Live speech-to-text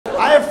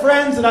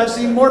that I've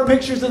seen more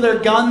pictures of their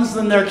guns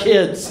than their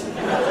kids.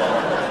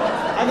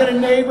 I got a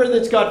neighbor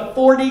that's got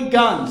 40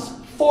 guns.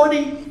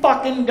 40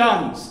 fucking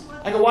guns.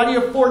 I go, why do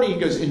you have 40? He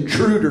goes,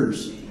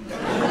 intruders.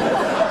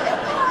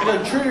 I go,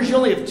 intruders, you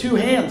only have 2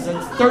 hands.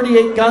 That's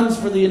 38 guns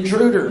for the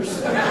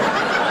intruders.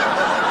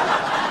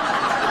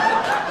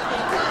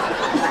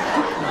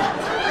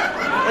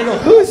 I go,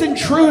 who's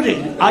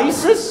intruding?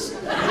 ISIS?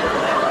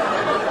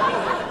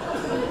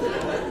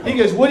 He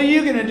goes, what are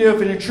you going to do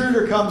if an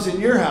intruder comes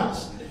in your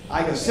house?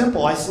 I go,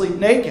 simple, I sleep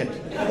naked.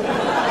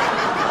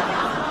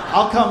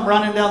 I'll come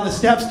running down the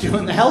steps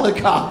doing the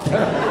helicopter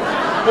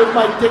with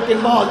my dick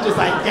and balls just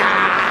like,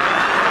 yeah.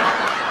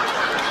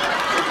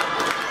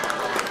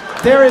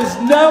 There is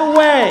no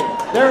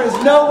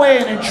way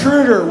an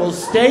intruder will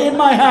stay in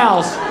my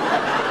house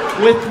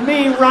with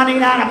me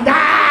running at him.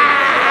 Ah!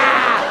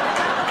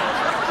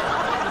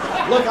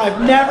 Look, I've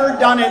never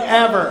done it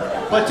ever,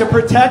 but to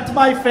protect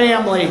my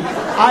family,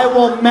 I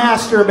will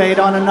masturbate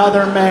on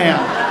another man.